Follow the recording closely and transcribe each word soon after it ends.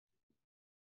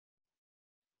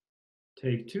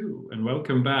Take two, and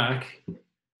welcome back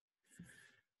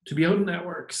to Beyond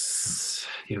Networks,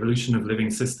 the evolution of living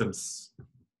systems.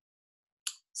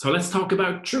 So let's talk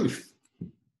about truth.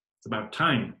 It's about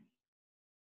time.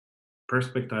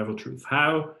 Perspectival truth.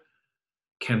 How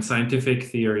can scientific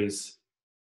theories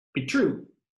be true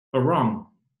or wrong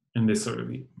in this sort of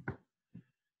view?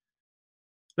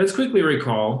 Let's quickly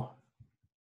recall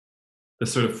the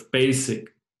sort of basic,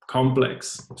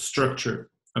 complex structure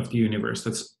of the universe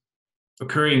that's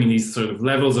occurring in these sort of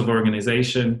levels of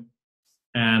organization,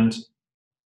 and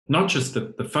not just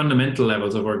the fundamental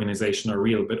levels of organization are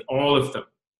real, but all of them.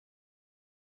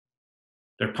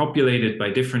 They're populated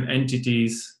by different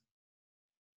entities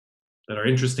that are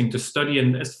interesting to study.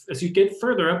 And as you get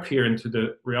further up here into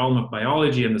the realm of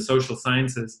biology and the social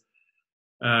sciences,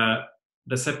 the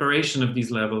separation of these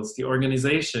levels, the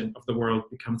organization of the world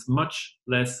becomes much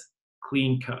less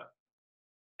clean-cut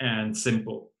and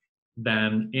simple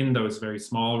than in those very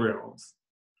small realms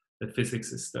that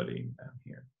physics is studying down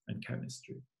here, and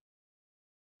chemistry.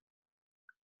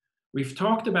 We've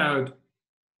talked about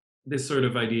this sort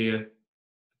of idea at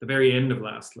the very end of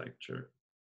last lecture,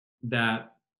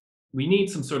 that we need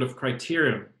some sort of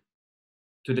criterion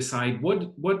to decide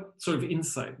what sort of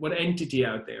insight, what entity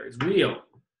out there is real,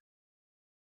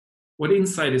 what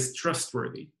insight is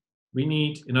trustworthy. We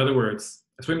need, in other words,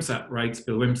 as Wimsatt writes,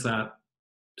 Bill Wimsatt,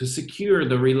 to secure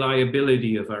the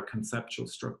reliability of our conceptual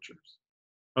structures.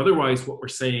 Otherwise, what we're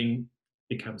saying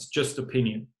becomes just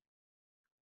opinion,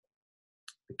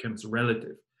 becomes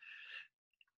relative.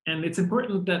 And it's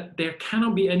important that there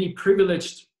cannot be any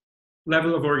privileged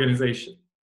level of organization.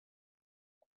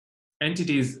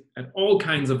 Entities at all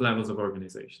kinds of levels of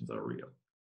organizations are real.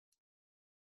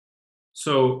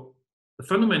 So the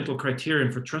fundamental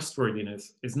criterion for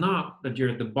trustworthiness is not that you're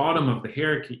at the bottom of the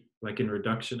hierarchy, like in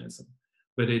reductionism,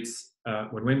 but it's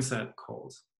what Wimsatt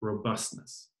calls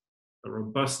robustness. The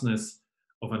robustness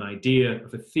of an idea,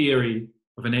 of a theory,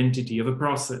 of an entity, of a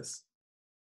process.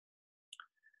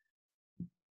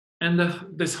 And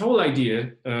this whole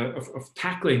idea of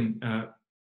tackling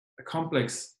a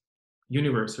complex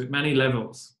universe with many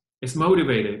levels is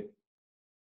motivated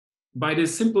by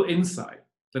this simple insight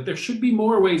that there should be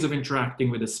more ways of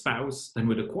interacting with a spouse than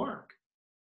with a quark.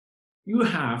 You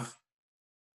have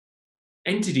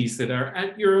entities that are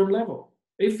at your own level.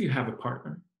 If you have a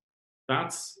partner,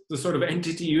 that's the sort of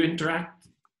entity you interact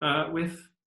with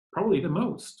probably the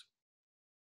most.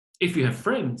 If you have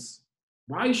friends,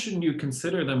 why shouldn't you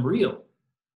consider them real?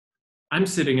 I'm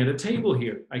sitting at a table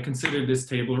here. I consider this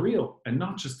table real and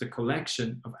not just a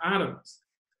collection of atoms.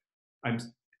 I'm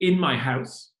in my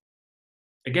house.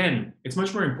 Again, it's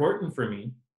much more important for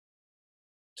me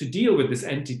to deal with this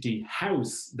entity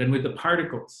house than with the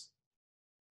particles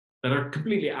that are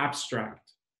completely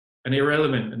abstract and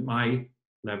irrelevant at my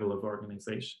level of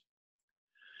organization.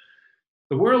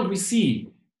 The world we see,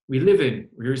 we live in,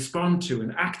 we respond to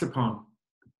and act upon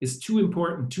is too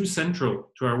important, too central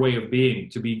to our way of being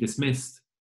to be dismissed.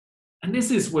 And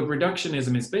this is what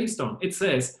reductionism is based on. It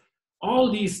says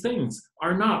all these things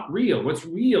are not real. What's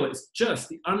real is just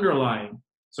the underlying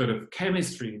sort of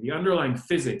chemistry, the underlying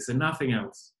physics, and nothing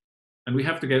else. And we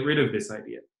have to get rid of this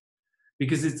idea,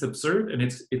 because it's absurd and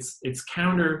it's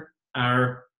counter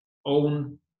our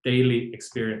own daily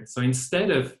experience. So instead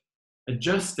of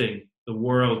adjusting the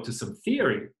world to some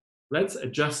theory, let's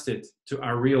adjust it to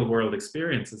our real world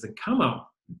experiences and come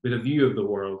up with a view of the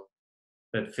world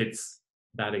that fits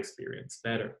that experience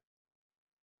better.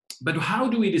 But how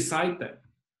do we decide then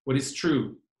what is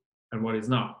true and what is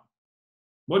not?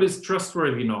 What is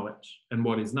trustworthy knowledge and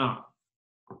what is not?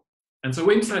 And so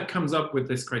Wimsatt comes up with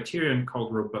this criterion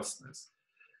called robustness.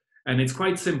 And it's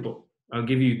quite simple. I'll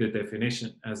give you the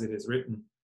definition as it is written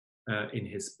in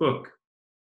his book.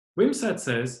 Wimsatt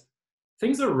says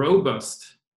things are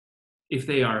robust if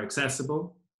they are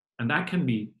accessible, and that can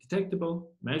be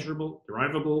detectable, measurable,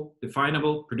 derivable,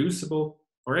 definable, producible,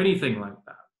 or anything like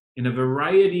that, in a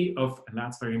variety of, and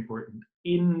that's very important,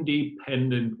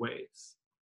 independent ways.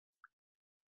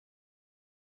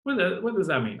 What does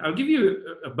that mean? I'll give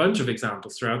you a bunch of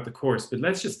examples throughout the course, but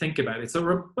let's just think about it. So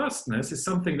robustness is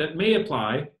something that may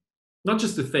apply not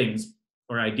just to things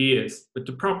or ideas, but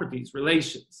to properties,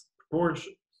 relations,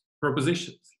 proportions,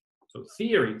 propositions. So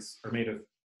theories are made of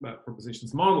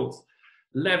propositions, models,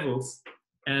 levels,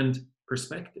 and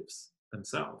perspectives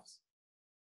themselves.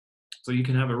 So you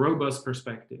can have a robust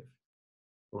perspective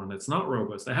or one that's not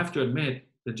robust. I have to admit,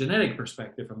 the genetic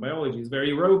perspective from biology is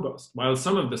very robust, while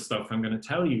some of the stuff I'm going to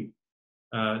tell you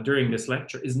during this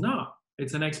lecture is not.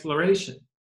 It's an exploration.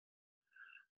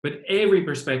 But every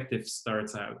perspective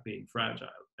starts out being fragile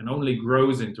and only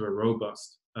grows into a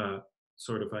robust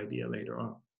sort of idea later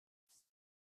on.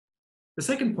 The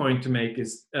second point to make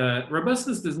is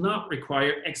robustness does not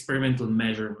require experimental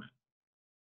measurement.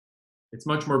 It's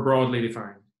much more broadly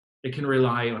defined. It can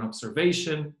rely on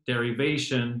observation,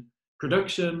 derivation,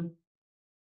 production.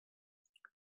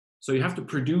 So you have to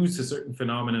produce a certain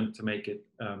phenomenon to make it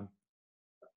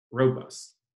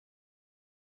robust.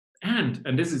 And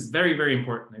this is very, very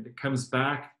important, and it comes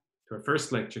back to our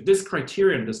first lecture, this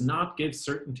criterion does not give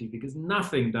certainty because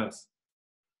nothing does.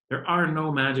 There are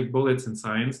no magic bullets in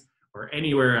science or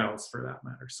anywhere else for that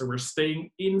matter. So we're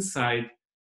staying inside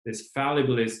this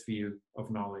fallibilist view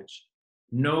of knowledge.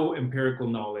 No empirical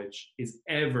knowledge is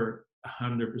ever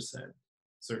 100%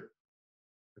 certain.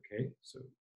 Okay, so it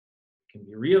can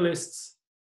be realists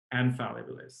and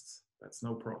fallibilists. That's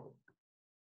no problem.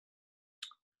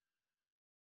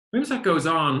 Wimsatt goes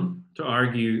on to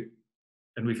argue,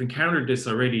 and we've encountered this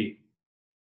already,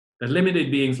 that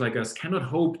limited beings like us cannot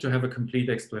hope to have a complete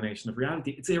explanation of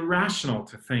reality. It's irrational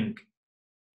to think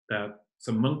that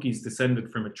some monkeys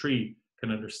descended from a tree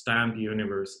can understand the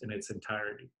universe in its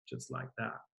entirety, just like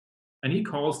that. And he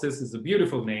calls this, is a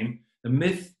beautiful name, the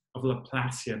myth of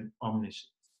Laplacian omniscience.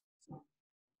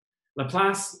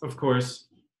 Laplace, of course,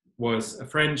 was a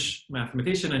French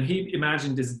mathematician, and he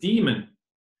imagined this demon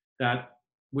that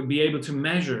would be able to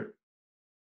measure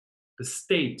the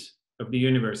state of the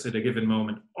universe at a given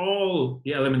moment, all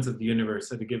the elements of the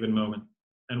universe at a given moment,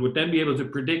 and would then be able to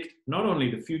predict not only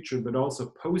the future, but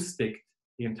also post-dict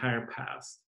the entire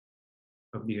past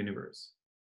of the universe.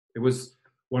 It was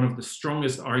one of the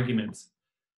strongest arguments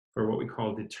for what we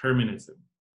call determinism.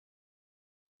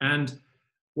 And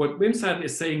what Wimsatt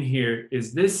is saying here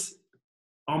is this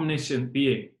omniscient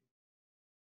being,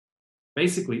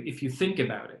 basically, if you think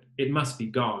about it, it must be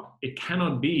God. It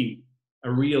cannot be a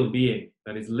real being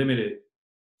that is limited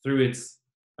through its,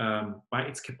 by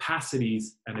its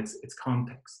capacities and its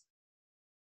context.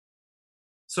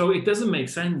 So it doesn't make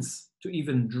sense to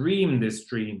even dream this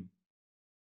dream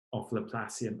of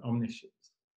Laplacian omniscience,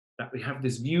 that we have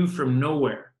this view from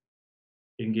nowhere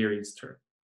in Geary's term,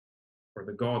 or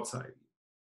the God side.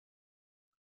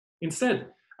 Instead,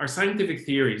 our scientific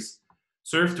theories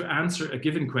serve to answer a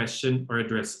given question or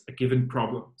address a given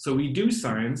problem. So we do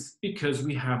science because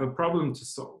we have a problem to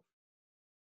solve.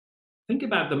 Think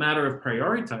about the matter of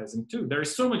prioritizing too. There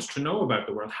is so much to know about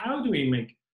the world. How do we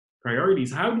make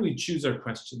priorities? How do we choose our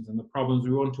questions and the problems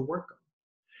we want to work on?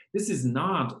 This is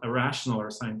not a rational or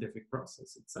scientific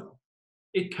process itself.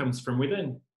 It comes from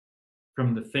within,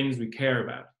 from the things we care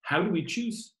about. How do we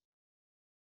choose?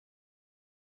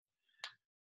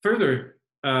 Further,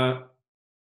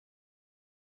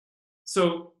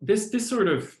 so this sort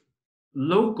of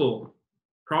local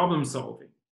problem solving,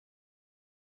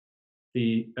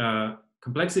 the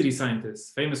complexity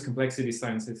scientist, famous complexity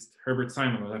scientist Herbert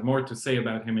Simon, we'll have more to say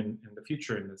about him in the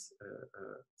future in this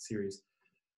series,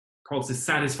 calls this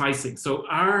satisficing. So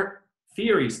our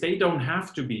theories, they don't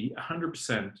have to be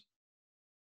 100%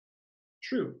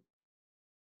 true,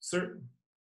 certain,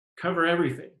 cover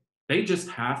everything. They just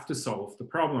have to solve the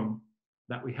problem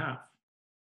that we have.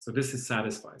 So this is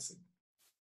satisficing.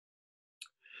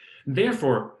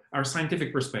 Therefore, our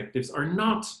scientific perspectives are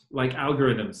not like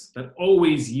algorithms that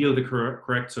always yield the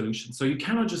correct solution. So you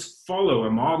cannot just follow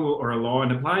a model or a law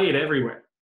and apply it everywhere.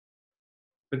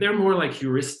 But they're more like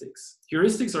heuristics.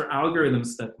 Heuristics are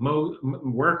algorithms that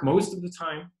work most of the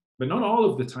time, but not all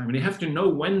of the time. And you have to know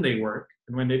when they work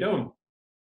and when they don't.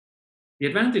 The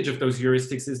advantage of those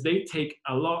heuristics is they take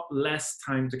a lot less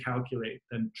time to calculate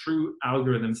than true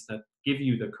algorithms that give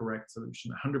you the correct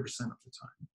solution 100% of the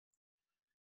time.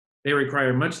 They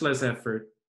require much less effort,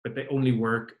 but they only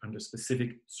work under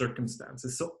specific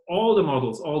circumstances. So all the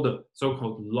models, all the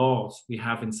so-called laws we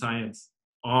have in science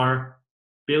are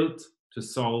built to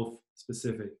solve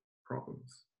specific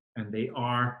problems. And they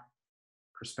are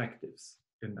perspectives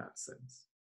in that sense.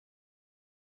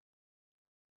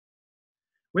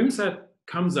 Wimsatt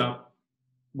comes up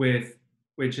with,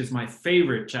 which is my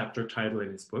favorite chapter title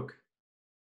in his book.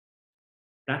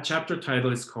 That chapter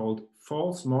title is called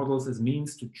False Models as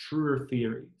Means to Truer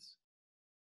Theories.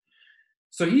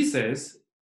 So he says,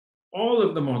 all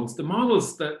of the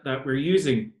models that we're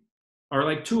using are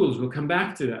like tools. We'll come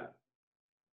back to that.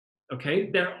 Okay,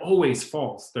 they're always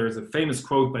false. There's a famous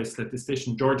quote by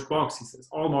statistician George Box. He says,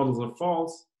 all models are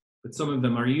false, but some of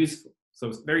them are useful. So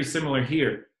it's very similar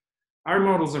here. Our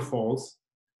models are false,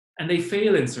 and they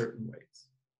fail in certain ways.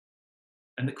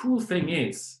 And the cool thing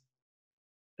is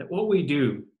that what we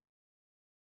do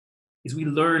is we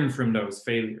learn from those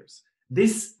failures.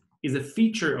 This is a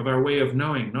feature of our way of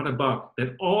knowing, not a bug.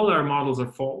 That all our models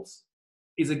are false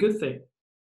is a good thing.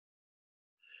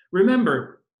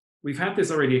 Remember, we've had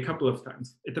this already a couple of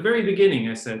times. At the very beginning,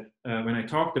 I said, when I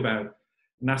talked about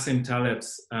Nassim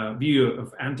Taleb's view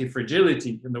of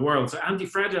anti-fragility in the world. So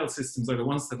anti-fragile systems are the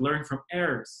ones that learn from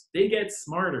errors. They get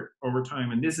smarter over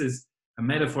time, and this is a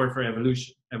metaphor for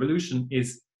evolution. Evolution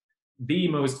is the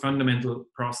most fundamental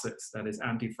process that is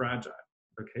anti-fragile,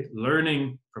 okay?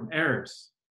 Learning from errors.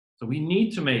 So we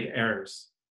need to make errors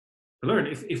to learn.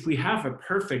 If we have a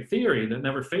perfect theory that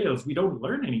never fails, we don't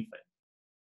learn anything,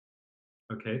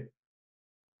 okay?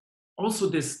 Also,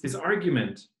 this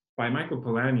argument by Michael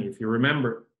Polanyi, if you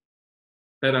remember,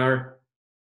 that our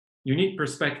unique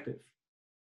perspective,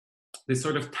 this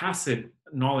sort of tacit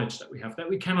knowledge that we have, that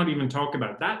we cannot even talk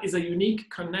about, that is a unique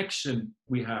connection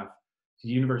we have to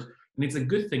the universe. And it's a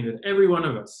good thing that every one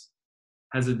of us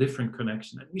has a different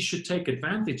connection. And we should take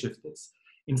advantage of this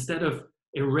instead of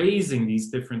erasing these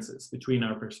differences between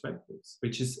our perspectives,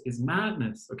 which is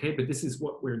madness, okay? But this is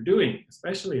what we're doing,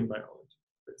 especially in biology.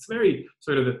 It's very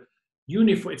sort of a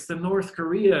uniform, it's the North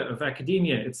Korea of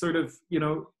academia. It's sort of, you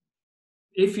know,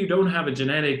 if you don't have a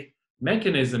genetic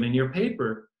mechanism in your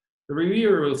paper, the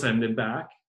reviewer will send it back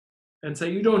and say,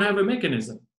 you don't have a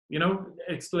mechanism. You know,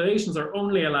 explanations are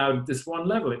only allowed at this one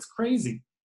level. It's crazy,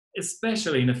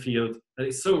 especially in a field that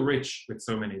is so rich with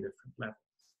so many different levels.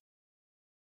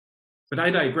 But I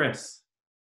digress.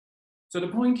 So the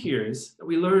point here is that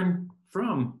we learn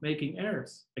from making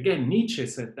errors. Again, Nietzsche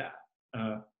said that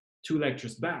 2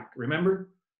 lectures back, remember?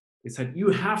 He said, you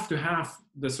have to have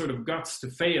the sort of guts to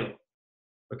fail,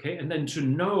 okay? And then to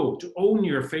know, to own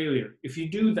your failure. If you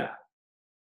do that,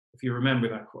 if you remember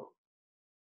that quote,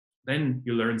 then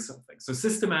you learn something. So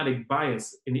systematic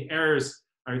bias in the errors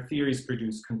our theories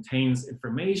produce contains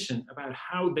information about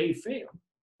how they fail,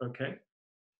 okay?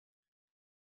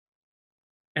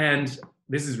 And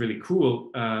this is really cool.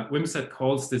 Wimsatt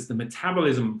calls this the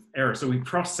metabolism of error. So we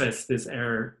process this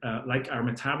error like our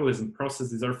metabolism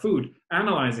processes our food.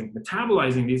 Analyzing,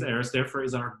 metabolizing these errors, therefore,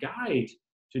 is our guide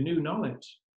to new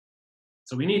knowledge.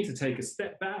 So we need to take a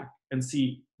step back and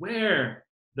see, where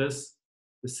does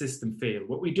the system fail?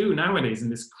 What we do nowadays in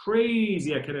this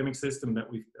crazy academic system that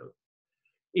we've built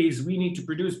is we need to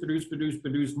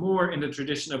produce more in the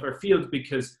tradition of our field,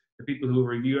 because the people who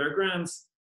review our grants,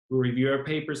 who review our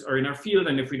papers, are in our field,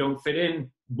 and if we don't fit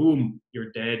in, boom,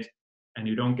 you're dead, and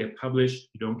you don't get published,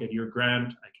 you don't get your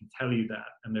grant. I can tell you that.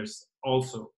 And there's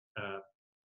also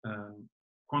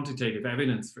quantitative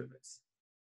evidence for this.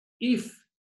 If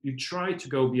you try to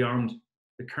go beyond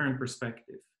the current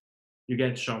perspective, you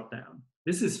get shot down.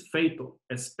 This is fatal,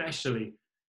 especially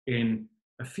in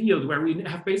a field where we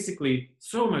have basically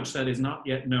so much that is not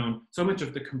yet known, so much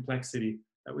of the complexity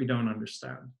that we don't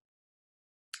understand.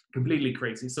 Completely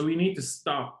crazy. So we need to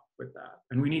stop with that,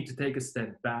 and we need to take a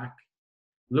step back,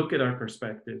 look at our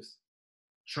perspectives,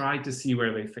 try to see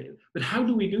where they fail. But how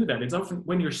do we do that? It's often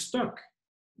when you're stuck,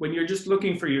 when you're just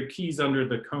looking for your keys under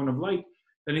the cone of light,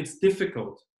 then it's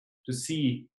difficult to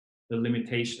see the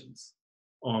limitations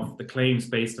of the claims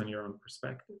based on your own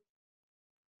perspective.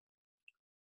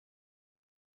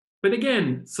 But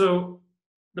again, so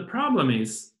the problem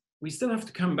is we still have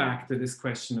to come back to this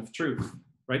question of truth,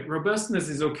 right? Robustness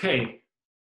is okay.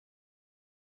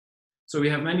 So we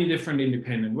have many different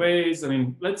independent ways. I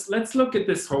mean, let's look at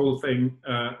this whole thing,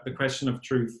 the question of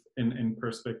truth in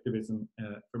perspectivism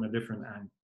from a different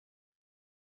angle.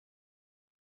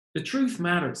 The truth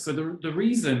matters. So the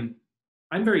reason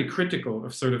I'm very critical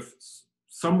of sort of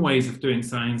some ways of doing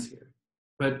science here,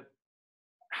 but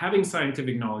having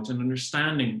scientific knowledge and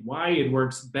understanding why it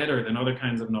works better than other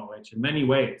kinds of knowledge in many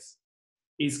ways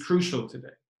is crucial today.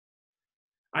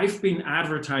 I've been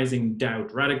advertising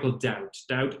doubt, radical doubt,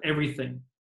 doubt everything,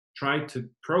 try to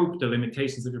probe the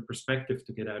limitations of your perspective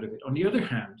to get out of it. On the other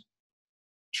hand,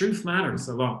 truth matters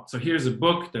a lot. So here's a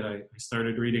book that I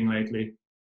started reading lately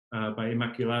by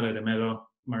Immaculada de Melo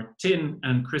Martin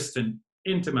and Kristen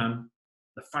Inteman,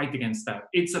 The Fight Against Doubt.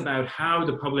 It's about how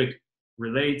the public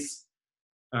relates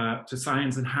to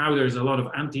science and how there's a lot of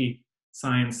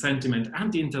anti-science sentiment,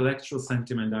 anti-intellectual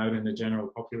sentiment out in the general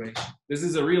population. This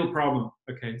is a real problem,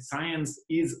 okay? Science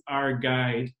is our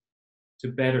guide to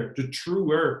better, to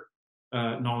truer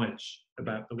knowledge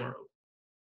about the world,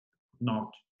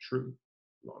 not true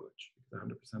knowledge, because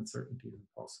 100% certainty is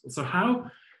impossible. So how,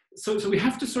 so we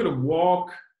have to sort of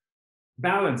walk,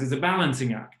 balance is a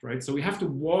balancing act, right? So we have to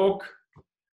walk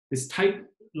this tight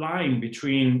line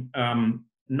between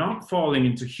not falling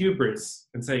into hubris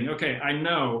and saying, okay, I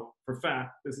know for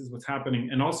fact this is what's happening,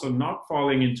 and also not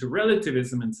falling into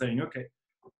relativism and saying, okay,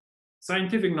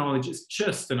 scientific knowledge is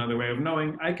just another way of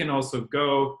knowing. I can also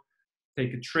go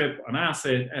take a trip on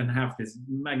acid and have this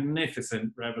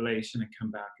magnificent revelation and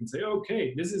come back and say,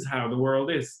 okay, this is how the world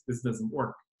is. This doesn't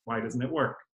work. Why doesn't it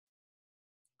work?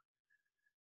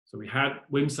 So we had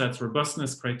Wimsatt's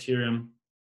robustness criterion.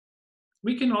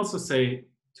 We can also say,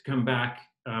 to come back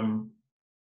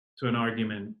to an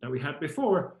argument that we had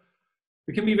before,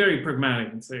 we can be very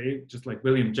pragmatic and say, just like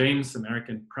William James,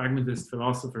 American pragmatist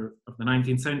philosopher of the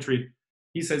 19th century,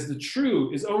 he says the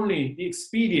true is only the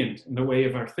expedient in the way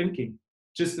of our thinking,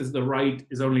 just as the right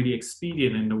is only the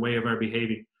expedient in the way of our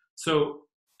behaving. So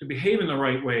to behave in the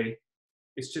right way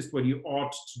is just what you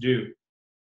ought to do.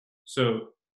 So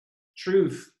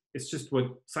truth is just what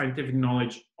scientific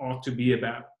knowledge ought to be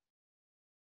about.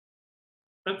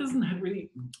 That doesn't really,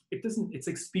 it's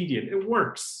expedient, it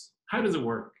works. How does it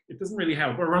work? It doesn't really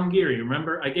help. Or Ron Geary,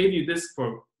 remember? I gave you this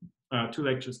quote 2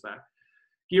 lectures back.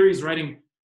 Geary's writing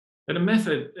that a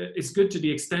method is good to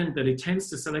the extent that it tends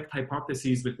to select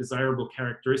hypotheses with desirable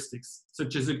characteristics,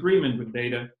 such as agreement with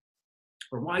data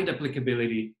or wide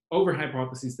applicability over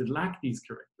hypotheses that lack these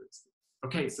characteristics.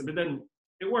 Okay, so but then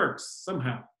it works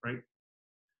somehow, right?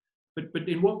 But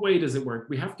in what way does it work?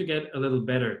 We have to get a little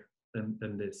better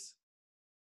than this.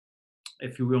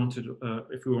 If we want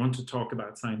to talk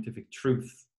about scientific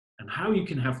truth and how you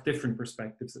can have different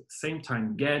perspectives at the same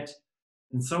time, get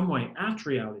in some way at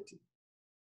reality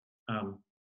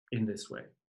in this way.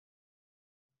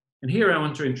 And here I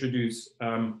want to introduce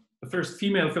the first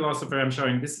female philosopher I'm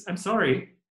showing. I'm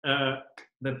sorry that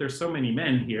there's so many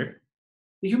men here.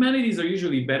 The humanities are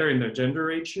usually better in their gender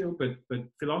ratio, but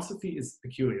philosophy is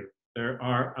peculiar. There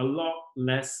are a lot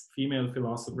less female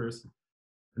philosophers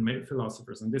and male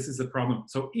philosophers, and this is a problem.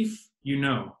 So if you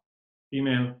know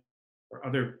female or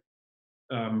other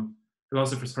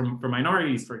philosophers from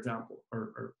minorities, for example,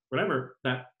 or whatever,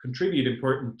 that contribute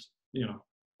important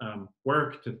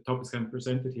work to the topics I'm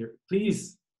presented here,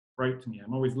 please write to me.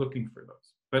 I'm always looking for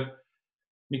those. But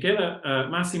Michela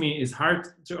Massimi is hard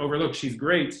to overlook. She's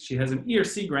great. She has an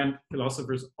ERC grant.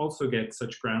 Philosophers also get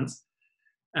such grants.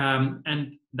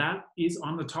 And that is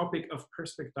on the topic of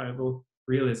perspectival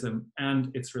realism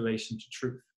and its relation to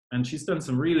truth. And she's done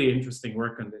some really interesting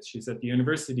work on this. She's at the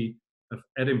University of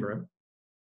Edinburgh.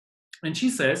 And she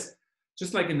says,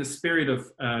 just like in the spirit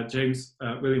of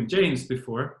William James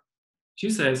before, she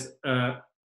says,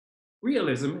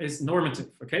 realism is normative,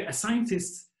 okay? As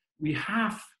scientists, we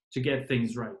have to get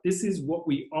things right. This is what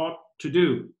we ought to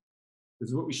do. This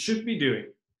is what we should be doing.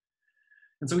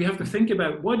 And so we have to think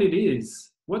about what it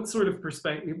is, what sort of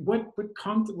perspective, what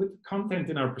content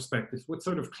in our perspectives, what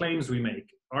sort of claims we make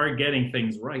are getting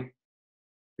things right.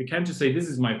 We can't just say, this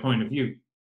is my point of view.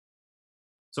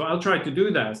 So I'll try to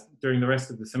do that during the rest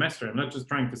of the semester. I'm not just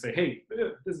trying to say, hey,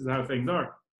 this is how things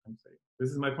are. I'm saying, this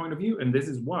is my point of view, and this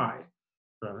is why.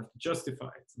 But I'll have to justify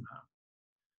it somehow.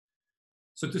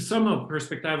 So to sum up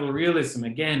perspectival realism,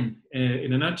 again,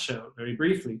 in a nutshell, very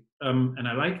briefly, and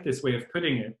I like this way of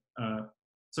putting it.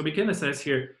 So Michela says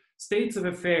here, states of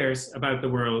affairs about the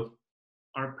world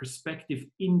are perspective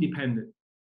independent,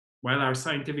 while our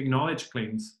scientific knowledge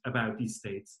claims about these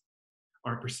states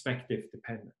are perspective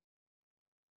dependent.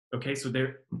 Okay, so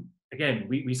there, again,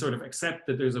 we sort of accept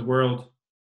that there's a world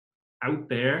out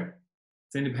there,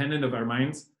 it's independent of our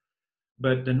minds,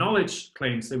 but the knowledge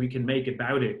claims that we can make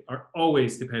about it are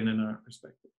always dependent on our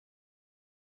perspective.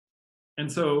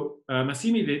 And so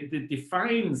Massimi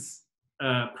defines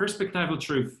perspectival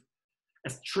truth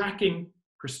as tracking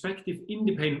perspective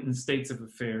independent states of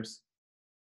affairs.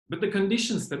 But the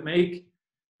conditions that make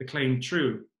the claim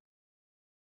true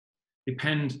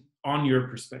depend on your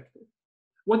perspective.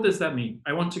 What does that mean?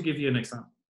 I want to give you an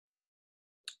example.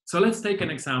 So let's take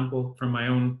an example from my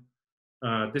own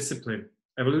discipline,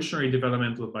 evolutionary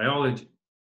developmental biology.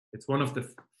 It's one of the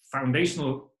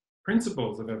foundational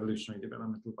principles of evolutionary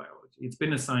developmental biology. It's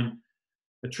been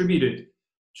attributed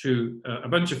to a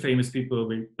bunch of famous people.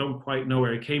 We don't quite know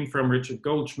where it came from: Richard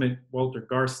Goldschmidt, Walter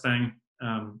Garstang,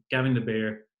 Gavin de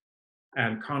Beer,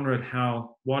 and Conrad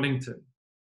Hal Waddington,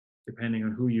 depending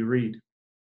on who you read.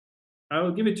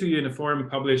 I'll give it to you in a form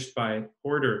published by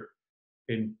Porter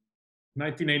in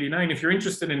 1989. If you're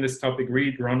interested in this topic,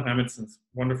 read Ron Amundsen's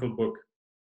wonderful book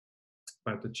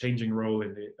about the changing role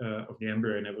in of the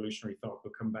embryo in evolutionary thought.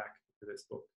 We'll come back to this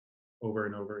book over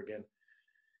and over again.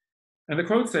 And the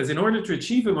quote says, in order to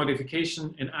achieve a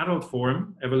modification in adult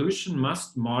form, evolution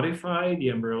must modify the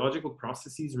embryological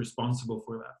processes responsible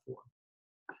for that form.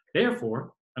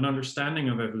 Therefore, an understanding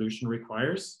of evolution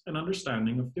requires an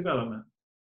understanding of development.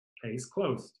 Case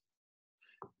closed.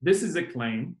 This is a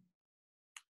claim,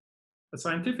 a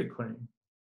scientific claim.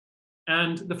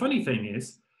 And the funny thing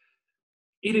is,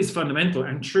 it is fundamental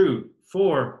and true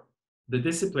for the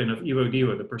discipline of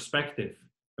evo-devo, the perspective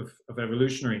of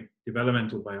evolutionary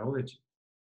developmental biology.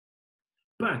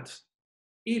 But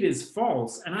it is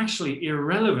false and actually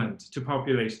irrelevant to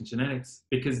population genetics,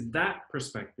 because that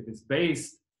perspective is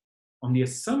based on the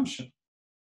assumption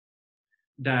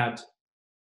that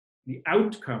the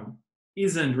outcome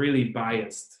isn't really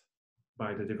biased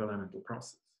by the developmental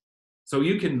process. So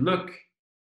you can look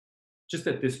just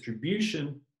at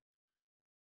distribution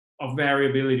of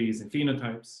variabilities in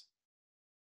phenotypes,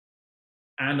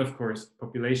 and of course,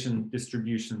 population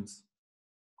distributions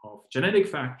of genetic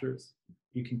factors.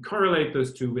 You can correlate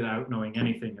those two without knowing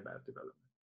anything about development.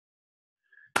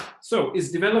 So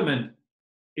is development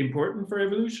important for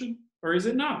evolution, or is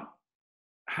it not?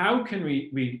 How can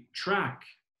we track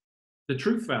the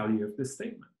truth value of this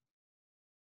statement?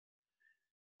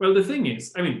 Well, the thing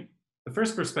is, I mean, the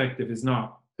first perspective is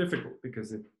not difficult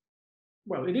because it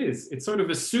is. It's sort of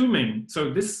assuming,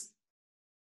 so this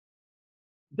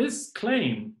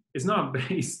claim is not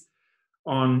based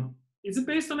on, is it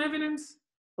based on evidence?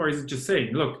 Or is it just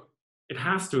saying, look, it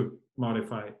has to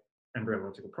modify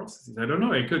embryological processes? I don't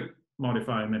know. It could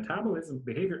modify metabolism,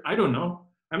 behavior. I don't know.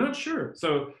 I'm not sure.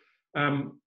 So,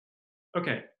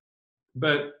 okay.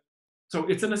 But, so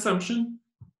it's an assumption.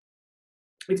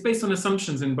 It's based on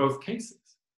assumptions in both cases.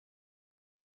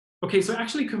 Okay, so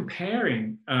actually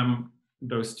comparing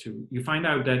those two, you find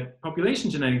out that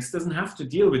population genetics doesn't have to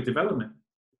deal with development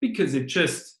because it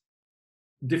just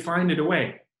defined it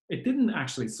away. It didn't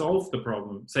actually solve the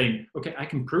problem saying, okay, I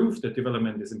can prove that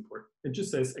development is important. It just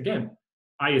says, again,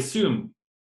 I assume.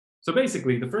 So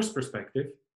basically, the first perspective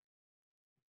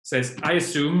says, I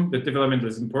assume that development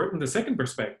is important. The second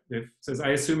perspective says, I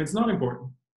assume it's not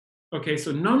important. Okay,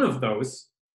 so none of those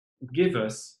give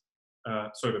us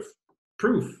sort of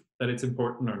proof that it's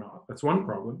important or not. That's one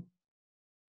problem.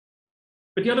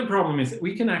 But the other problem is that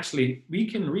we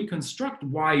can reconstruct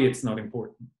why it's not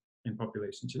important in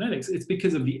population genetics. It's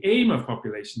because of the aim of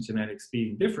population genetics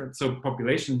being different. So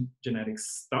population genetics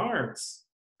starts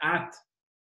at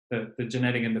the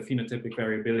genetic and the phenotypic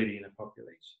variability in a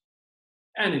population.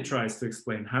 And it tries to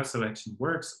explain how selection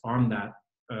works on that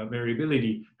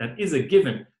variability that is a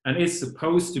given and is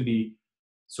supposed to be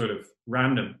sort of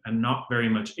random and not very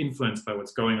much influenced by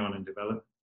what's going on in development.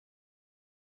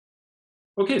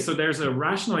 Okay, so there's a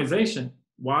rationalization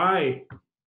why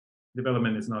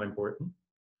development is not important,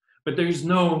 but there's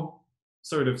no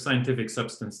sort of scientific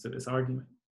substance to this argument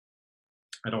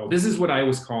at all. This is what I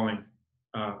was calling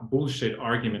bullshit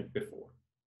argument before.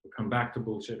 We'll come back to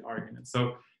bullshit argument.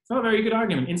 So it's not a very good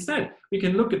argument. Instead, we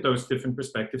can look at those different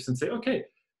perspectives and say, okay,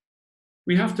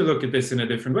 we have to look at this in a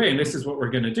different way. And this is what we're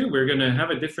going to do. We're going to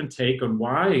have a different take on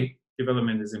why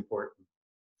development is important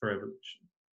for evolution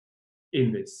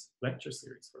in this lecture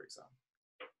series, for example.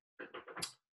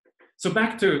 So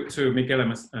back to Michela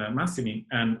Massimi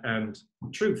and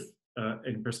truth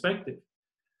in perspective.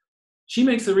 She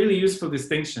makes a really useful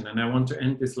distinction, and I want to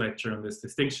end this lecture on this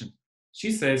distinction.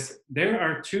 She says there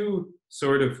are two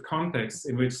sort of contexts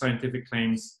in which scientific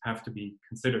claims have to be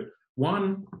considered.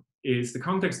 One is the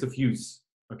context of use,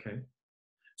 okay?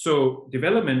 So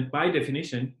development, by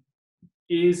definition,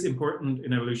 is important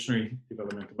in evolutionary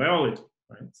developmental biology,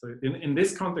 right? So in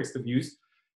this context of use,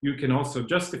 you can also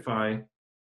justify,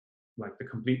 like the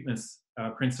completeness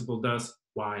principle does,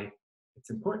 why it's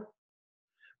important.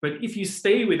 But if you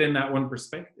stay within that one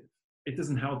perspective, it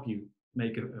doesn't help you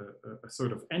make a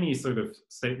sort of any sort of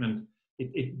statement.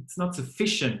 It's not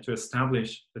sufficient to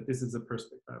establish that this is a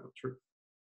perspectival truth.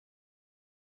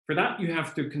 For that, you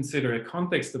have to consider a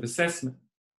context of assessment.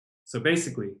 So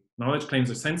basically, knowledge claims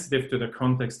are sensitive to the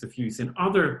context of use. In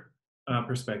other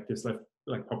perspectives,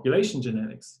 like population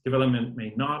genetics, development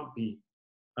may not be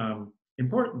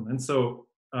important. And so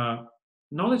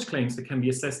knowledge claims that can be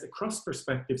assessed across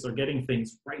perspectives are getting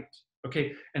things right.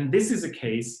 Okay, and this is a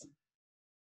case,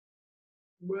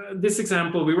 this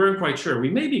example, we weren't quite sure. We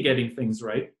may be getting things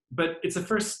right, but it's a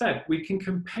first step. We can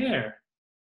compare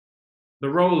the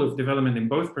role of development in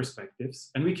both perspectives,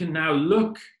 and we can now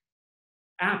look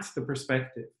at the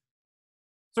perspective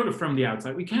sort of from the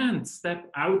outside. We can't step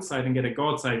outside and get a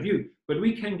God's eye view, but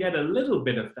we can get a little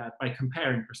bit of that by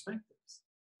comparing perspectives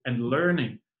and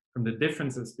learning from the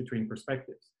differences between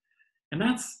perspectives. And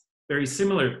that's very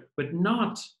similar, but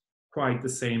not quite the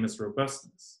same as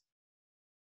robustness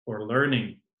or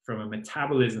learning from a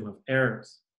metabolism of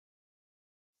errors.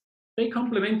 They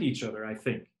complement each other, I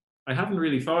think. I haven't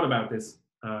really thought about this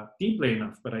deeply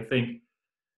enough, but I think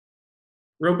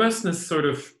robustness sort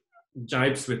of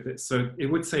jibes with this. So it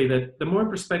would say that the more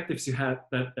perspectives you have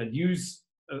that use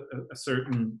a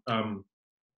certain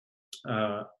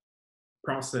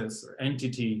process or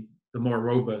entity the more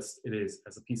robust it is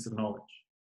as a piece of knowledge.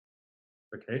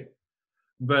 Okay?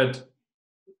 But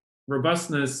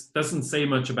robustness doesn't say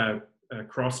much about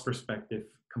cross-perspective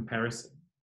comparison.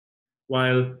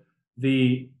 While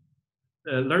the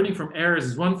learning from errors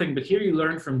is one thing, but here you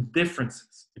learn from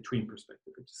differences between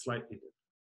perspectives, which is slightly different.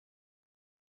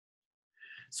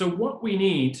 So what we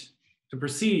need to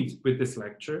proceed with this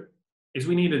lecture is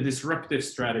we need a disruptive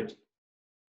strategy.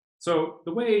 So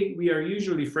the way we are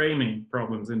usually framing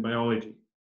problems in biology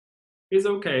is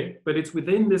okay, but it's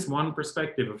within this one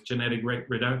perspective of genetic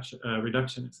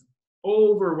reductionism.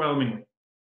 Overwhelmingly,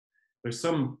 there's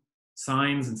some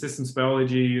science and systems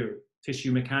biology or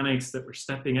tissue mechanics that we're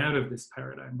stepping out of this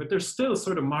paradigm, but they're still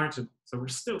sort of marginal. So we're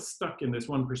still stuck in this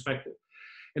one perspective.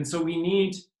 And so we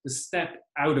need to step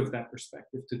out of that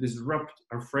perspective to disrupt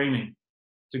our framing,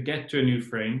 to get to a new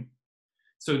frame,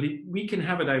 so that we can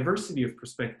have a diversity of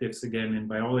perspectives again in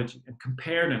biology and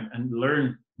compare them and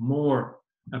learn more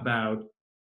about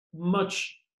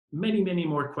many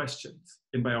more questions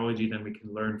in biology than we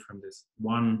can learn from this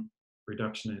one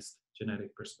reductionist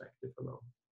genetic perspective alone.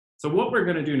 So what we're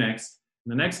going to do next, in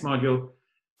the next module,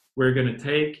 we're going to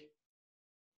take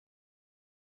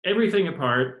everything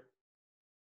apart,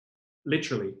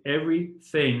 literally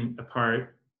everything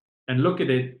apart, and look at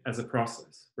it as a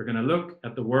process. We're going to look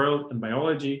at the world and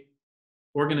biology,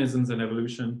 organisms and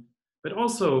evolution, but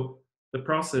also the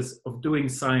process of doing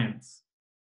science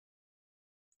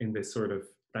in this sort of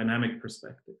dynamic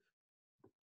perspective.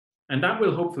 And that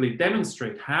will hopefully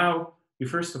demonstrate how you,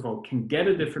 first of all, can get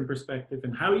a different perspective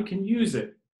and how you can use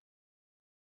it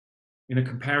in a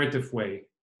comparative way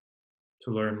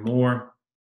to learn more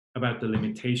about the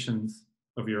limitations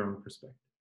of your own perspective.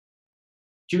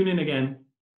 Tune in again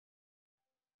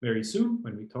very soon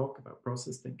when we talk about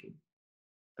process thinking.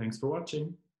 Thanks for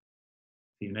watching.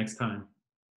 See you next time.